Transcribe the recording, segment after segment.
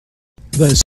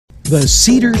The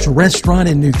Cedars restaurant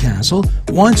in Newcastle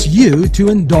wants you to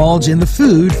indulge in the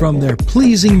food from their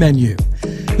pleasing menu.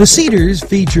 The Cedars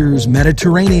features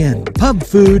Mediterranean, pub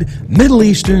food, Middle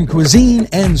Eastern cuisine,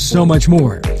 and so much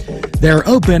more. They're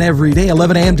open every day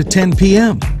 11 a.m. to 10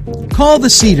 p.m. Call the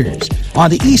Cedars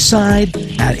on the east side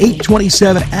at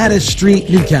 827 Addis Street,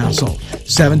 Newcastle,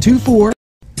 724.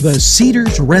 The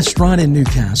Cedars restaurant in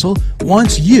Newcastle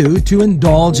wants you to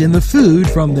indulge in the food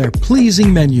from their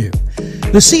pleasing menu.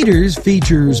 The Cedars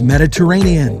features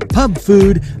Mediterranean, pub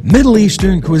food, Middle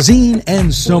Eastern cuisine,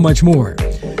 and so much more.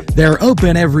 They're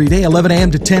open every day 11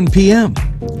 a.m. to 10 p.m.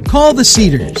 Call the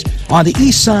Cedars on the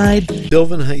east side.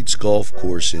 Sylvan Heights Golf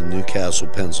Course in Newcastle,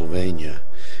 Pennsylvania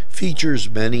features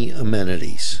many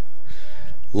amenities,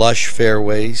 lush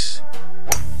fairways,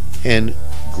 and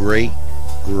great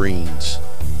greens,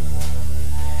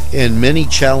 and many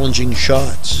challenging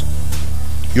shots.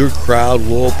 Your crowd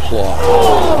will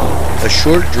applaud. A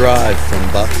short drive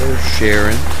from Butler,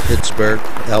 Sharon, Pittsburgh,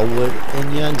 Elwood,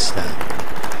 and Youngstown.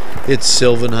 It's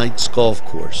Sylvan Heights Golf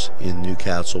Course in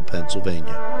Newcastle,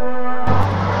 Pennsylvania.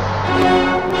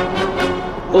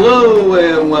 Hello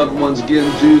and welcome once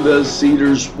again to the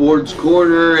Cedars Sports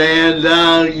Corner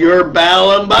and your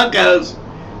Ballin Buckos.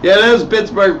 Yeah, those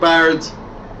Pittsburgh Pirates,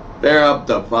 they're up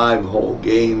to 5 whole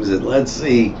games, and let's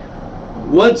see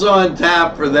what's on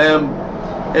tap for them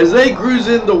as they cruise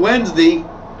into Wednesday.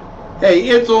 Hey,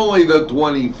 it's only the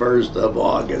 21st of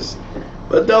August,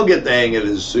 but they'll get the hang of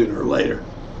this sooner or later.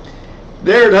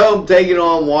 They're at home taking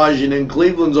on Washington.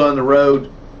 Cleveland's on the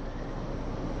road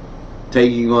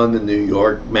taking on the New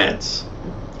York Mets.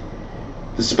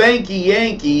 The Spanky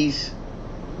Yankees,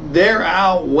 they're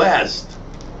out west,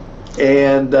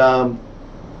 and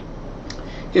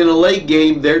in a late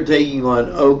game, they're taking on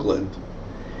Oakland.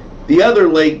 The other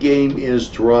late game is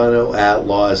Toronto at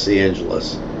Los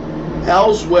Angeles.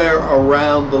 Elsewhere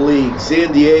around the league,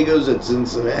 San Diego's at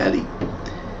Cincinnati.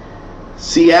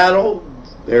 Seattle,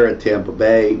 they're at Tampa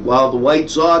Bay, while the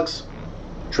White Sox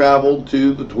travel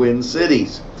to the Twin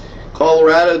Cities.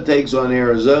 Colorado takes on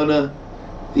Arizona.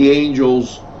 The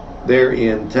Angels, they're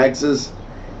in Texas.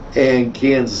 And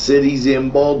Kansas City's in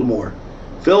Baltimore.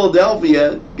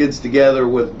 Philadelphia gets together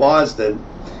with Boston,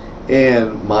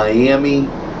 and Miami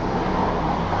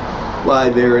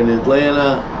live there in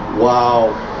Atlanta,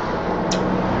 while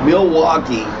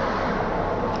Milwaukee,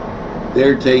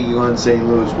 they're taking on St.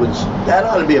 Louis, which that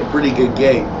ought to be a pretty good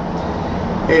game.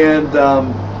 And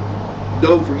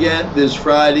don't forget, this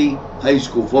Friday, high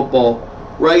school football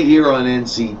right here on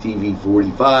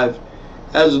NCTV45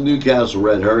 as the Newcastle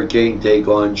Red Hurricane take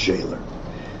on Shaler.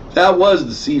 That was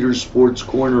the Cedars Sports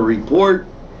Corner report.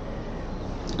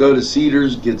 Go to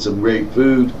Cedars, get some great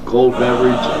food, cold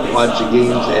beverage, watch the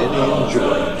games, and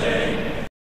enjoy.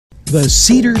 The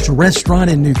Cedars restaurant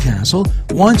in Newcastle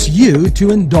wants you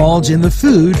to indulge in the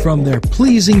food from their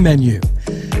pleasing menu.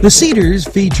 The Cedars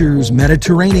features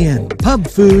Mediterranean, pub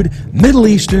food, Middle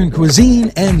Eastern cuisine,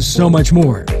 and so much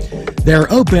more. They're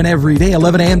open every day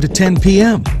 11 a.m. to 10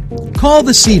 p.m. Call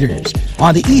the Cedars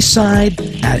on the east side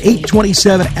at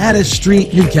 827 Addis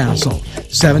Street, Newcastle,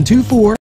 724